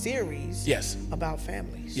series, yes, about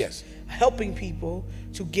families. Yes. Helping people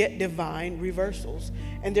to get divine reversals.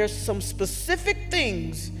 And there's some specific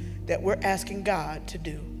things that we're asking God to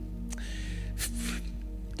do.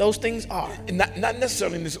 Those things are not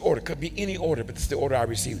necessarily in this order. Could be any order, but it's the order I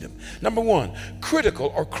received them. Number one,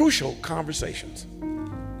 critical or crucial conversations.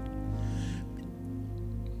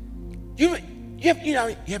 You have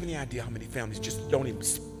any idea how many families just don't even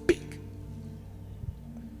speak?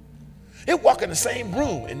 They walk in the same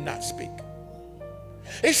room and not speak.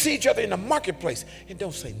 They see each other in the marketplace and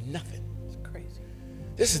don't say nothing. It's crazy.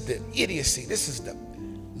 This is the idiocy. This is the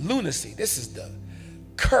lunacy. This is the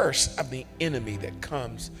curse of the enemy that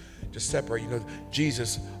comes to separate.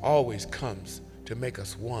 Jesus always comes to make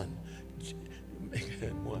us one.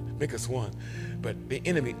 Make us one. But the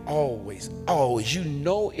enemy always,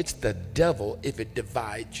 it's the devil if it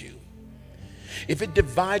divides you. If it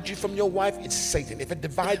divides you from your wife, it's Satan. If it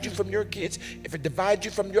divides you from your kids, if it divides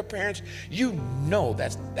you from your parents, you know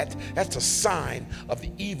that's a sign of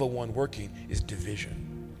the evil one working, is division.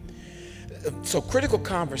 So critical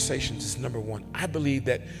conversations is number one. I believe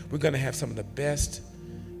that we're going to have some of the best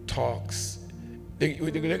talks. They're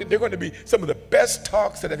going to be some of the best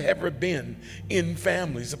talks that have ever been in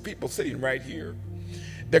families of people sitting right here.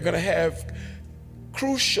 They're going to have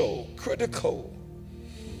critical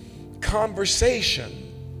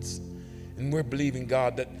conversations, and we're believing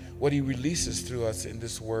God that what he releases through us in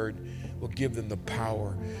this word will give them the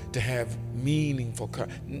power to have meaningful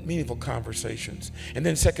conversations. And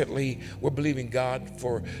then secondly, we're believing God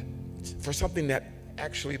for something that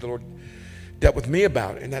actually the Lord dealt with me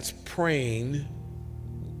about, and that's praying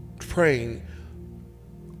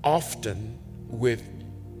often with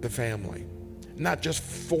the family, not just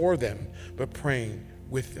for them, but praying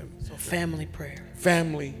with them. So family prayer.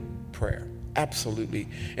 Family prayer. Absolutely.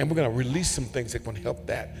 And we're going to release some things that can help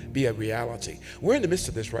that be a reality. We're in the midst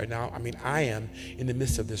of this right now. I mean, I am in the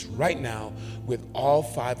midst of this right now with all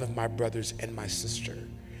 5 of my brothers and my sister.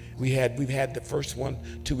 We've had the first one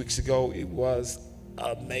 2 weeks ago. It was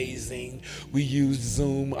amazing. We used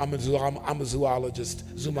Zoom. I'm a zoologist.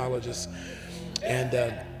 And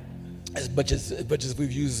as much as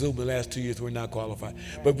we've used Zoom the last 2 years, we're not qualified.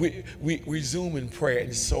 But we Zoom in prayer, and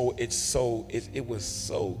it was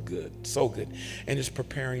so good, and it's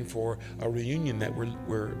preparing for a reunion that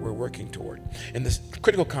we're working toward. And this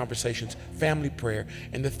critical conversations, family prayer,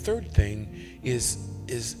 and the third thing is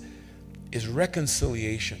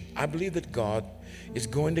reconciliation. I believe that God is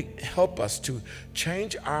going to help us to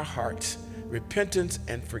change our hearts, repentance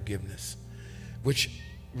and forgiveness, which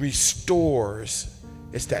restores.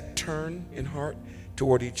 It's that turn in heart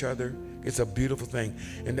toward each other. It's a beautiful thing.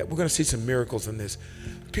 And that we're going to see some miracles in this.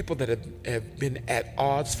 People that have been at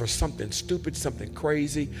odds for something stupid, something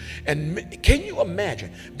crazy. And can you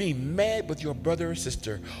imagine being mad with your brother or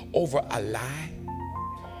sister over a lie?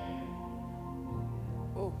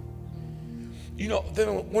 Oh. You know,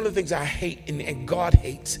 one of the things I hate and God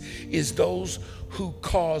hates is those who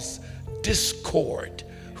cause discord,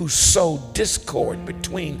 who sow discord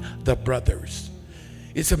between the brothers.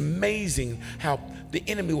 It's amazing how the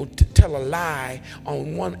enemy will tell a lie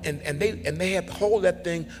on one, and they have to hold that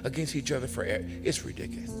thing against each other forever. It's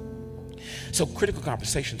ridiculous. So critical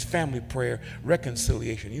conversations, family prayer,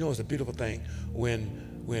 reconciliation. You know, it's a beautiful thing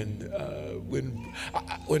when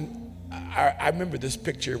I remember this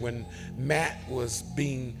picture when Matt was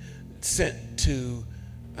being sent to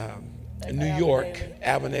New York,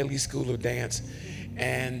 Alvin Ailey School of Dance,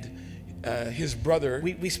 and his brother.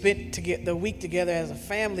 We spent the week together as a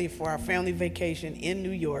family for our family vacation in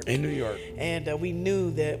New York. And we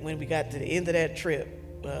knew that when we got to the end of that trip,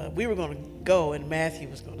 we were going to go and Matthew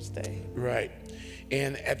was going to stay. Right.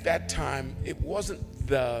 And at that time, it wasn't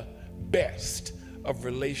the best of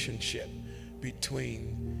relationship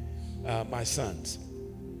between my sons.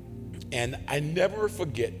 And I never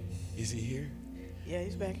forget. Is he here? Yeah,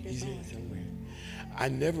 he's back here. He's here somewhere. I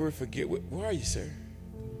never forget. Where are you, sir?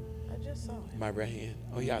 Just saw him. My right hand.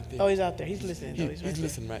 Oh, he's out there. Oh, he's out there. He's listening. He's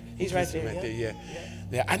listening, right? He's right there. Right there.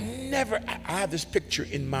 Yeah. I have this picture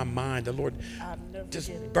in my mind. The Lord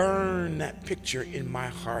just burned that picture in my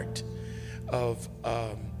heart of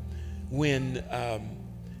when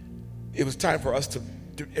it was time for us to,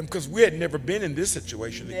 because we had never been in this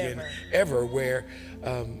situation again, ever, where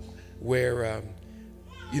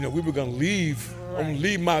you know, we were going to leave. Right. I'm going to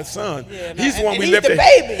leave my son. Yeah, he's the one we he's left. The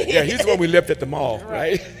baby. Yeah, he's the one we left at the mall,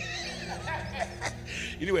 right?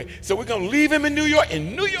 Anyway, so we're going to leave him in New York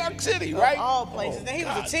City, right? All places. And he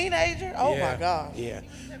was a teenager? Oh, yeah, my God. Yeah.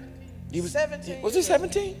 He was 17. Was he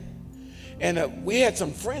 17? And we had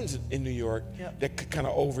some friends in New York that could kind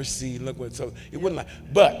of oversee, so it wasn't like,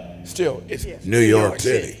 but still, it's New York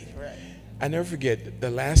City. Right. I never forget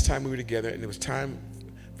the last time we were together, and it was time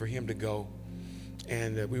for him to go,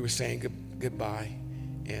 and we were saying goodbye,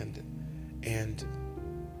 and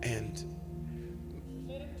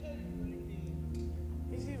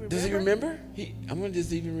does he remember? I'm gonna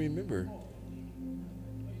just even remember.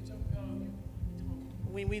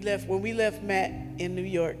 When we left Matt in New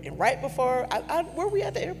York, and right before, were we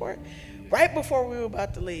at the airport? Right before we were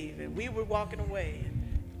about to leave, and we were walking away.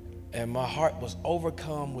 And my heart was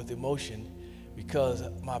overcome with emotion because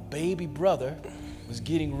my baby brother was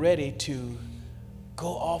getting ready to go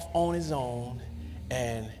off on his own,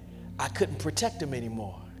 and I couldn't protect him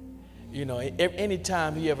anymore. You know,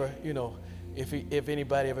 anytime he ever, you know, if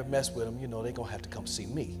anybody ever messed with him, you know, they're gonna have to come see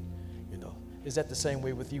me. You know, is that the same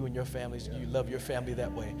way with you and your families? You love your family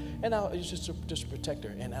that way, and I was just a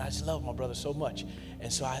protector, and I just love my brother so much.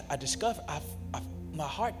 And so I discovered, my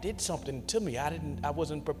heart did something to me. I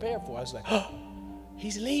wasn't prepared for. I was like, oh,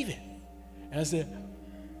 he's leaving, and I said,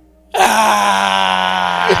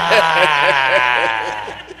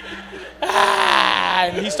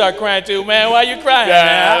 and he started crying too. Man, why you crying?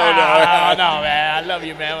 Man? No, man, I love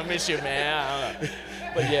you, man. I miss you, man. I don't know.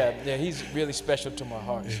 But yeah, he's really special to my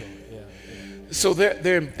heart. So yeah. So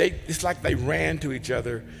it's like they ran to each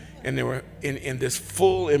other, and they were in this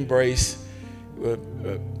full embrace,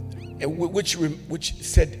 which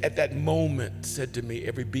said at that moment said to me,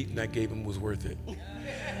 every beating I gave him was worth it.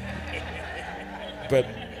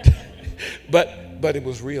 But it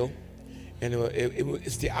was real. And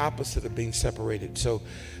it's the opposite of being separated. So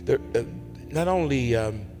not only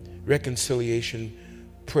reconciliation,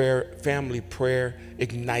 prayer, family prayer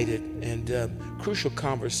ignited, and crucial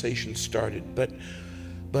conversations started, but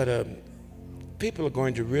people are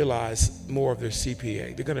going to realize more of their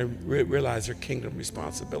CPA. They're going to realize their kingdom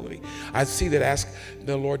responsibility. I see that, ask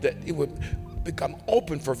the Lord that it would become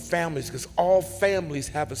open for families, because all families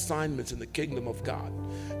have assignments in the kingdom of God.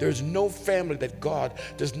 There's no family that God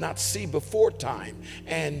does not see before time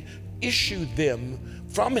and issue them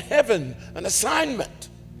from heaven an assignment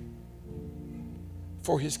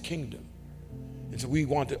for his kingdom. And so we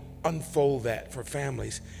want to unfold that for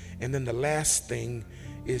families. And then the last thing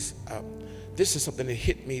is, this is something that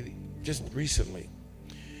hit me just recently.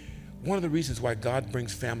 One of the reasons why God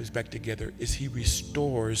brings families back together is he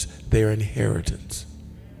restores their inheritance.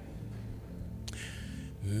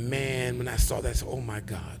 Man, when I saw that, I said, oh my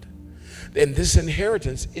God. And this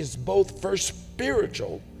inheritance is both first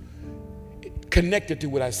spiritual, connected to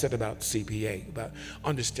what I said about CPA, about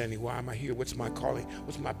understanding why am I here, what's my calling,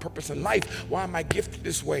 what's my purpose in life, why am I gifted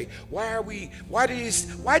this way, why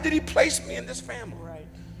did he place me in this family? Right.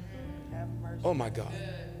 Have mercy. Oh my God.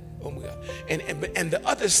 Oh my God. And the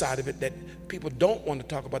other side of it that people don't want to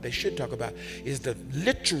talk about, they should talk about, is the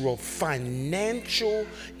literal financial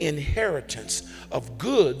inheritance of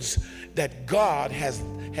goods that God has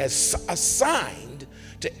assigned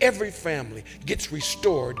to every family gets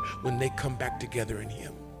restored when they come back together in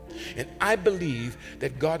him. And I believe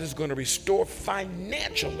that God is going to restore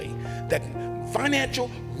financially, that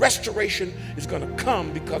financial restoration is going to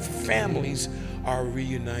come because families are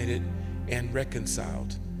reunited and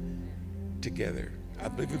reconciled together. I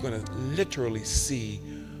believe we're going to literally see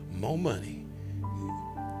more money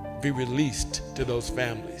be released to those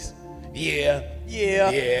families. Yeah.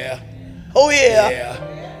 Oh yeah.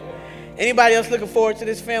 Yeah. Anybody else looking forward to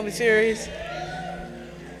this family series?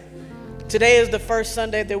 Today is the first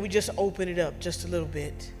Sunday that we just open it up just a little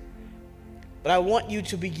bit. But I want you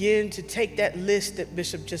to begin to take that list that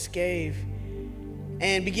Bishop just gave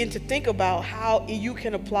and begin to think about how you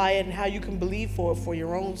can apply it and how you can believe for it for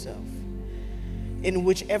your own self in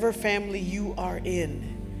whichever family you are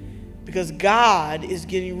in, because God is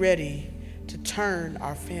getting ready to turn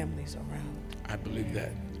our families around. I believe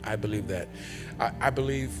that. I believe that. I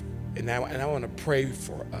believe, and I want to pray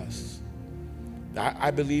for us.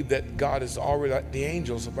 I believe that God is already, the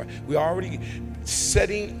angels, we're already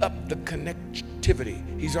setting up the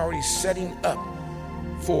connectivity. He's already setting up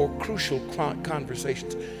for crucial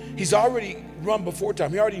conversations. He's already run before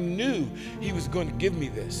time. He already knew he was going to give me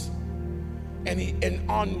this. And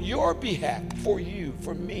on your behalf, for you,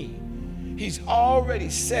 for me, he's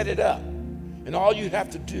already set it up. And all you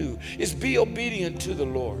have to do is be obedient to the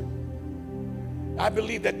Lord. I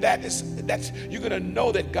believe that's you're going to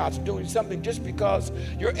know that God's doing something just because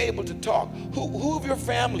you're able to talk. Who of your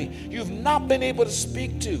family you've not been able to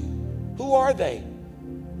speak to? Who are they?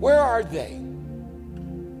 Where are they?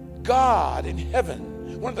 God in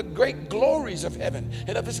heaven, one of the great glories of heaven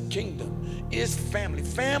and of his kingdom is family.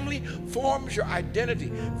 Family forms your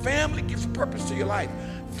identity. Family gives purpose to your life.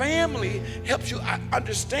 Family helps you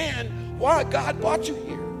understand why God brought you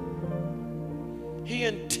here. He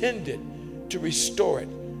intended to restore it,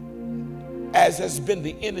 as has been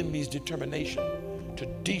the enemy's determination to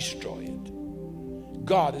destroy it.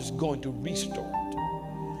 God is going to restore it.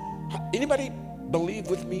 Anybody believe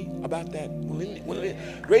with me about that?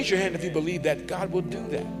 Raise your hand if you believe that God will do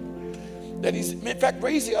that. That he's, in fact,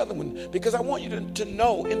 raise the other one, because I want you to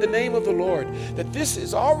know in the name of the Lord that this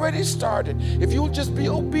is already started. If you'll just be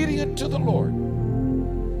obedient to the Lord.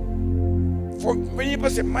 For many of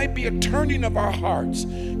us, it might be a turning of our hearts.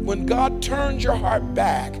 When God turns your heart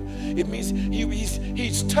back, it means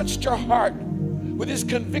he's touched your heart with his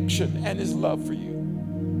conviction and his love for you.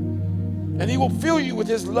 And he will fill you with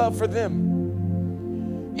his love for them.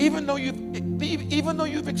 Even though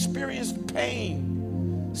you've experienced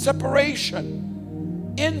pain,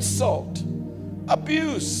 separation, insult,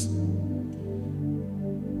 abuse,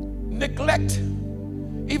 neglect,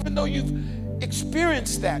 even though you've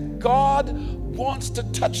experienced that, God wants to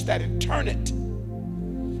touch that and turn it.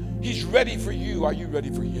 He's ready for you. Are you ready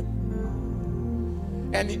for him?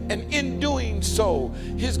 And in doing so,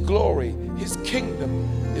 his glory, his kingdom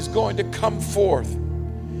is going to come forth.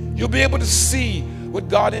 You'll be able to see what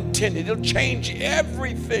God intended. It'll change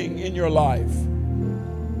everything in your life.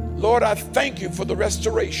 Lord, I thank you for the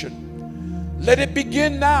restoration. Let it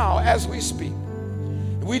begin now as we speak.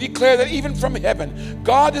 We declare that even from heaven,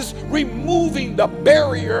 God is removing the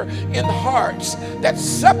barrier in hearts that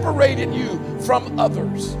separated you from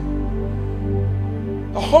others.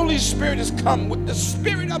 The Holy Spirit has come with the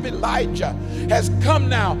spirit of Elijah, has come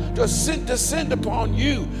now to descend upon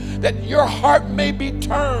you, that your heart may be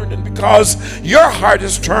turned. And because your heart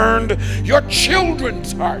is turned, your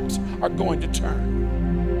children's hearts are going to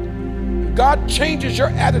turn. God changes your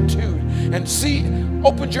attitude and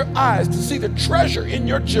opens your eyes to see the treasure in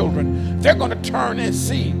your children, they're going to turn and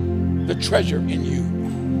see the treasure in you.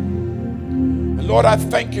 And Lord, I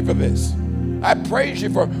thank you for this. I praise you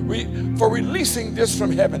for releasing this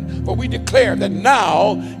from heaven, for we declare that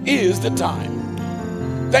now is the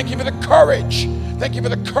time. Thank you for the courage. Thank you for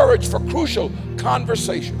the courage for crucial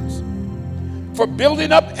conversations, for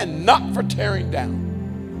building up and not for tearing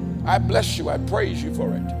down. I bless you. I praise you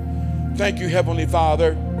for it. Thank you, Heavenly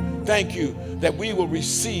Father. Thank you that we will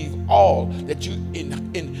receive all that you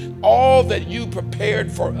in all that you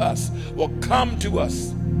prepared for us will come to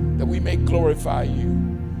us, that we may glorify you.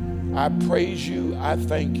 I praise you. I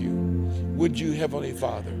thank you. Would you, Heavenly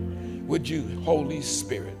Father, would you, Holy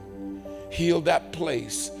Spirit, heal that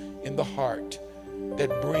place in the heart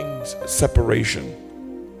that brings separation?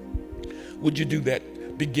 Would you do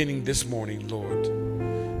that beginning this morning, Lord?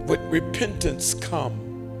 Would repentance come?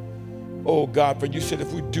 Oh God, for you said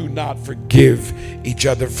if we do not forgive each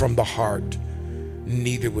other from the heart,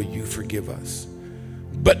 neither will you forgive us.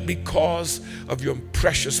 But because of your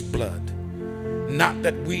precious blood, not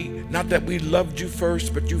that we loved you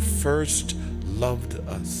first, but you first loved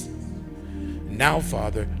us. Now,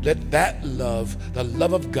 Father, let that love, the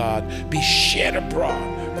love of God, be shed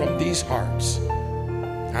abroad from these hearts.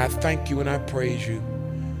 I thank you and I praise you.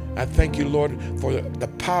 I thank you, Lord, for the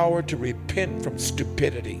power to repent from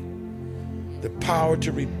stupidity, the power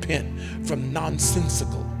to repent from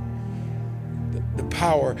nonsensical, the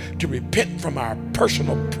power to repent from our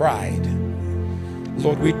personal pride.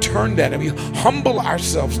 Lord, we turn that and we humble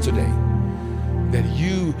ourselves today that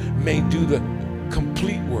you may do the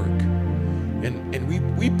complete work. And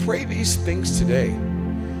we pray these things today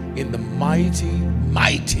in the mighty,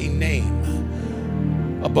 mighty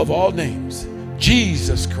name above all names,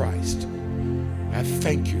 Jesus Christ. I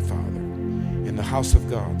thank you, Father. And the house of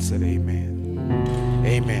God said amen.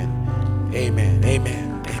 Amen. Amen.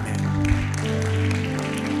 Amen. Amen.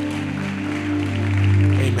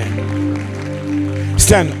 Amen.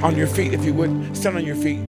 Stand on your feet if you would. Stand on your feet.